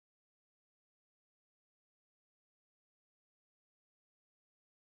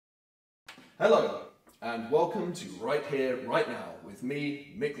Hello, and welcome to Right Here, Right Now, with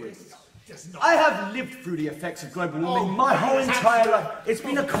me, Mick Riggers. I have lived through the effects of global warming my whole entire life. It's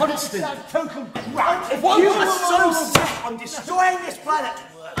been a constant, total grind. If you are so set on destroying this planet,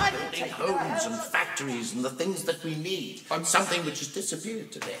 I can take homes and factories and the things that we need. Something which has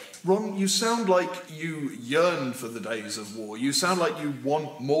disappeared today. Ron, you sound like you yearn for the days of war. You sound like you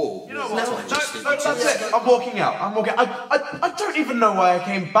want more. You know what? No, that's it. I'm walking out. I don't even know why I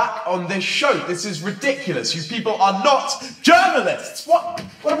came back on this show. This is ridiculous. You people are not journalists. What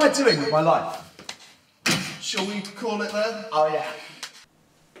am I doing with my life? Shall we call it there? Oh, yeah.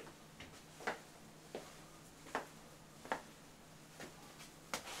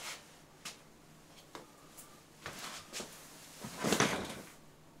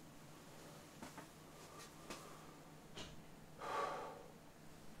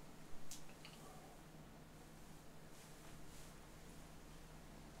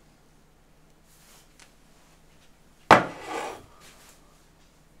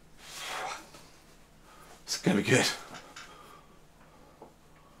 It's gonna be good.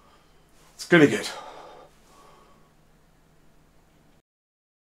 It's gonna be good.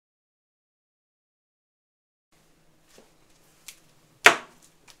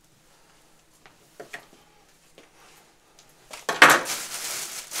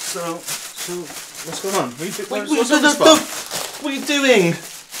 So what's going on? What are you doing?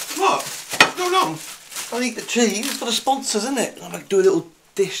 What? What's going on? I need the cheese for the sponsors, isn't it? I'm like do a little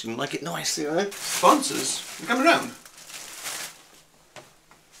dish and make it nice, you know. Sponsors? They're coming round.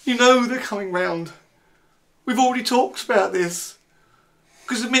 You know they're coming round. We've already talked about this.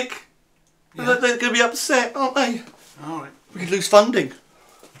 Because of Mick. Yeah. They're going to be upset, aren't they? Alright. We could lose funding.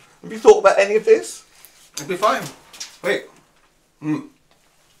 Have you thought about any of this? It'll be fine. Wait. They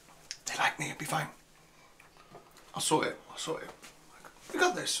like me, it'll be fine. I'll sort it. We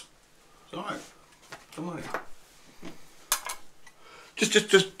got this. It's alright. Don't worry.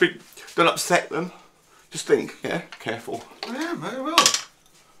 Just don't upset them. Just think, yeah? Careful. Yeah, I will.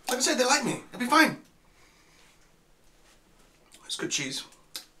 Like I said, they like me. It'll be fine. It's good cheese.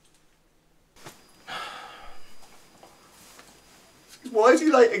 Why is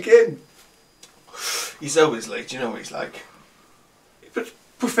he late again? He's always late, you know what he's like. But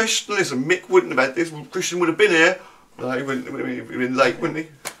professionalism, Mick wouldn't have had this. Christian would have been here. No, he wouldn't have been late, wouldn't he?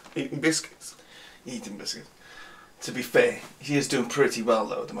 Eating biscuits. Eating biscuits. To be fair, he is doing pretty well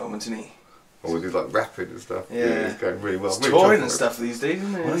though at the moment, isn't he? Oh, we do like rapping and stuff. Yeah, he's going really well. He's touring and stuff these days,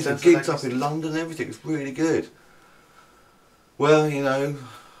 isn't he? Well, he's got gigs up in London and everything. It's really good. Well, you know,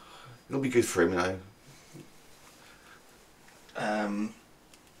 it'll be good for him, you know.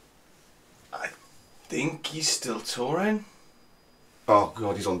 I think he's still touring. Oh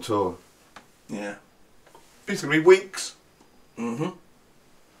God, he's on tour. Yeah. It's going to be weeks. Mm-hmm.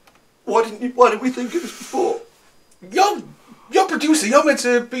 Why didn't we think of this before? You're producer, you're meant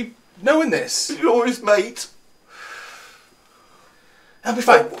to be knowing this. You're his mate. It'll be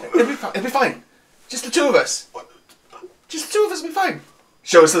fine. It'll be fine. Just the two of us. Just the two of us will be fine.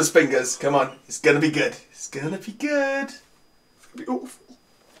 Show us those fingers. Come on. It's gonna be good. It's gonna be good. It's going to be awful.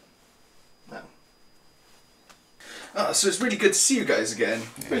 No. Oh, so it's really good to see you guys again.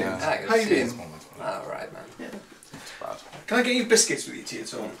 Brilliant. Yeah. How you been? Alright, man. Yeah. Can I get you biscuits with you tea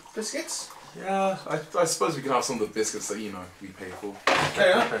at all? Biscuits? Yeah, I suppose we can have some of the biscuits that, you know, we pay for.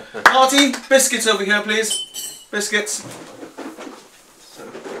 Okay, Marty, biscuits over here, please. Biscuits. So,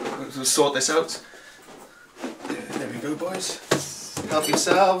 we'll sort this out. There we go, boys. Help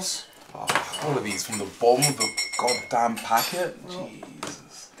yourselves. All of these from the bottom of the goddamn packet.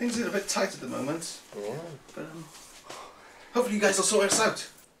 Jesus. Things are a bit tight at the moment. Yeah. But, hopefully you guys will sort us out.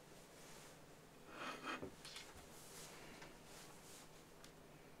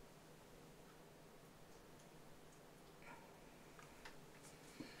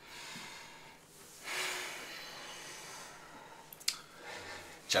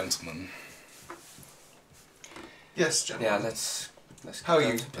 Gentlemen. Yes, gentlemen. Yeah, let's How are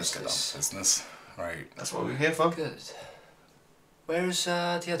get you? down to Let's get on business. to business. Right. That's what we're here for. Good. Where's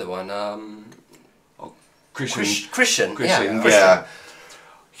the other one? Krishian. Krishian. Krishian, Yeah. yeah.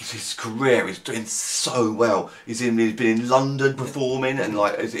 His career is doing so well. He's been in London performing and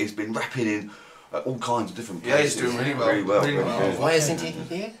like he's been rapping in all kinds of different Yeah, places. he's doing really well. Really well. Really well. Why isn't he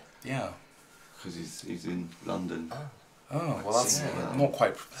here? Yeah. Because he's in London. Oh, well that's not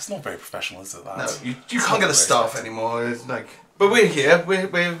quite, that's not very professional, is it? No, That? you can't get the staff anymore. It's like, but we're here. We're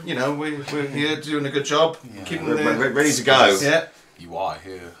here doing a good job. Yeah. Keeping We're ready to go. Yeah. You are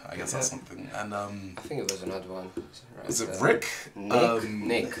here, I guess that's something. And I think it was another one. is it Rick? Nick.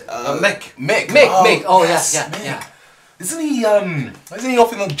 Mick. Mick. Mick. Oh yes, yeah. Mick. Isn't he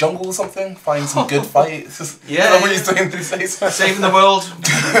off in the jungle or something? Find some good fight? Yeah. What he's doing these days? Saving the world.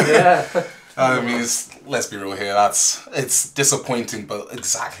 Yeah. I mean, let's be real here. It's disappointing, but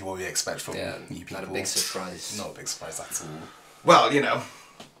exactly what we expect from new people. Not a big surprise. Not a big surprise at all. Well, you know,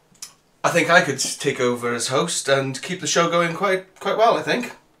 I think I could take over as host and keep the show going quite well. I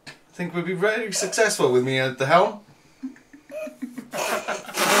think we'd be very successful with me at the helm.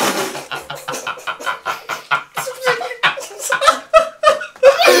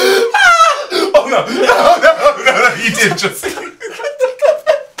 Oh no! You did just.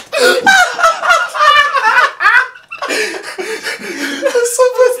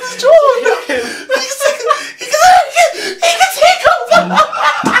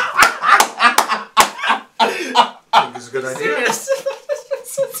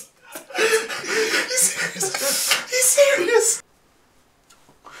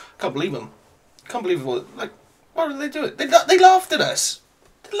 Can't believe them. Can't believe what. Like, why did they do it? They laughed at us.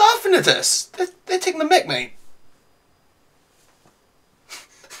 They're laughing at us. They're taking the mick, mate.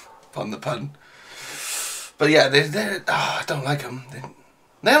 Pardon the pun. But yeah, they're. Oh, I don't like them. They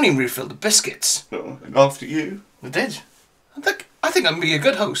don't even refill the biscuits. No, and after you. They did. I think I'm gonna be a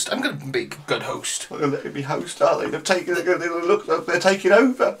good host. I'm gonna be a good host. Well, they're letting me host, are they? They're taking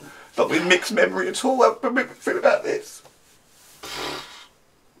over. Not with mixed memory at all. How do Mick feel about this?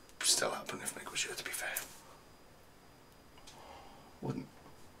 Still happen if Mick was here, to be fair. Wouldn't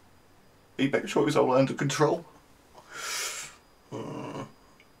he make sure he's all under control?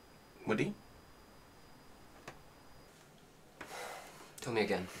 Would he? Tell me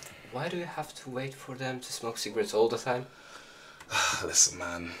again, why do you have to wait for them to smoke cigarettes all the time? Listen,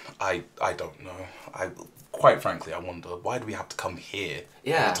 man, I don't know. Quite frankly, I wonder, why do we have to come here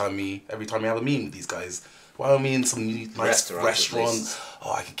every time we have a meeting with these guys? Why are we in some nice restaurant?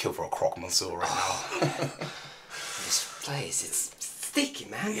 Oh, I could kill for a croque monsieur right now. This place, it's sticky,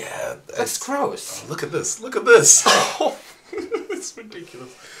 man. Yeah, that's gross. Oh, look at this! Look at this! It's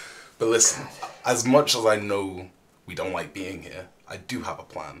ridiculous. But listen, as much as I know we don't like being here, I do have a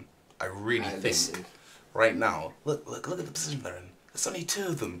plan. I really think right now. Look at the position they're in. There's only two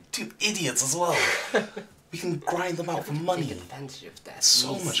of them. Two idiots as well. We can grind them out for money. Take advantage of that.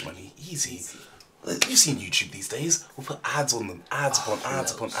 So much money. Easy. You've seen YouTube these days. We'll put ads on them. Ads upon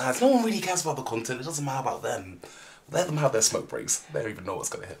ads upon ads. No one really cares about the content. It doesn't matter about them. Let them have their smoke breaks. They don't even know what's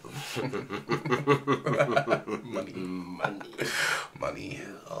going to hit them. Money.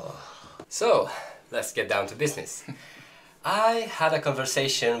 Oh. So, let's get down to business. I had a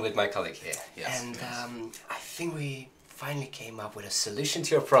conversation with my colleague here. Yes, and I think we finally came up with a solution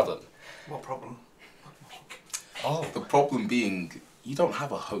to your problem. What problem? Oh, the problem being, you don't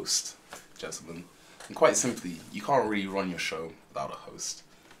have a host, gentlemen. And quite simply, you can't really run your show without a host.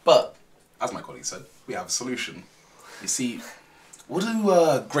 But, as my colleague said, we have a solution. You see, what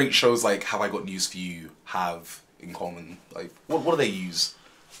do great shows like Have I Got News For You have in common? Like, what do they use?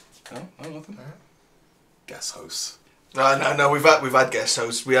 No, nothing. Guest hosts. No. We've had guest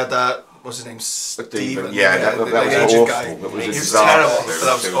hosts. We had that. What's his name? Steven. Yeah, that was awful. That was he was terrible.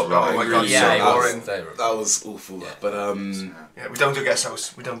 That was oh my god, yeah, so boring. That was awful. Yeah. But yeah, we don't do guest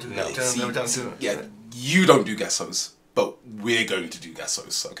hosts. We don't do that. See, we don't do. Yeah, you don't do guest hosts, but we're going to do guest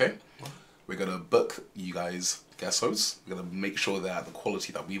hosts. Okay, we're gonna book you guys guest hosts. We're gonna make sure they're at the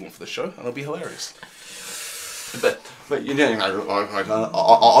quality that we want for the show, and it'll be hilarious. But you know,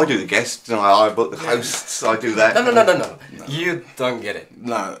 I do the guests, and I book the hosts. I do that. No. You don't get it.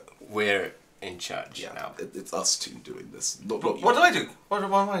 No, we're in charge now. It's us two doing this. Not what did I do? What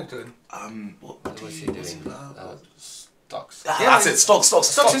am I doing? What was he doing? Stocks. Yeah, that's it. Stocks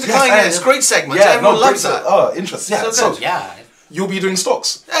in decline. Yeah, it's a great segment. Yeah, everyone loves that. Oh, interesting. Yeah, so yeah. You'll be doing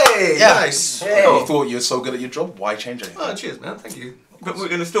stocks. Hey, nice. Hey. You thought you were so good at your job. Why change anything? Oh, cheers, man. Thank you. But we're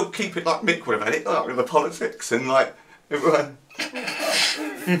going to still keep it like Mick would have had it, like with the politics and like everyone.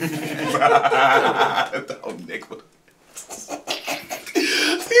 Oh, Nick would.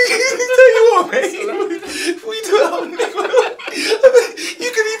 Tell you what, mate. We do it on Nick.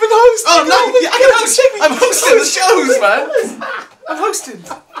 You can even host. Oh no, I can host. I'm hosting the shows, man. I'm hosting.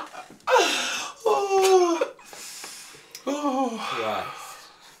 Right.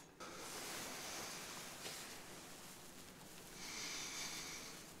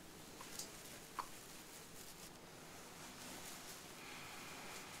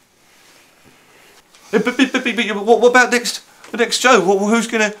 But what about the next show? Who's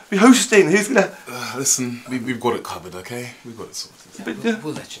going to be hosting? Who's going to... Listen, we've got it covered, okay? We've got it sorted. Yeah,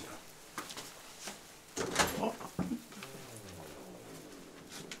 we'll let you know. What?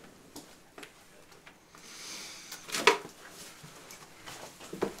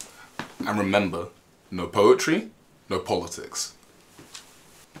 And remember, no poetry, no politics.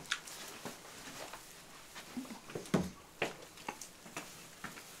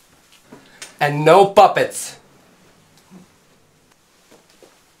 And no puppets.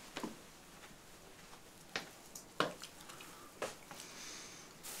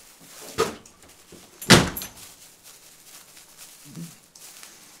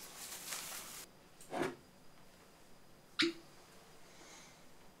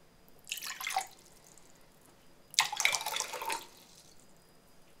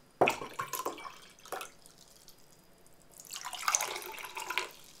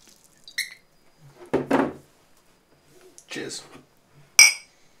 Cheers.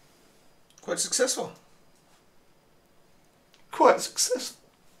 Quite successful. Quite successful.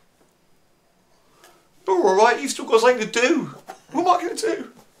 You're alright, you've still got something to do. What am I going to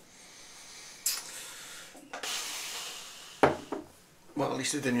do? Well, at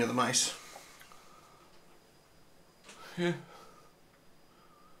least it didn't hear the mice. Yeah.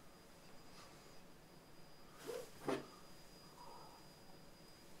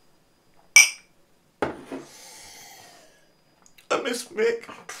 I miss Mick.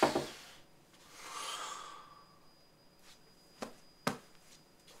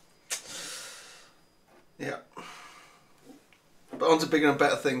 Yeah. But on to bigger and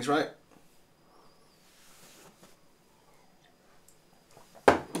better things, right?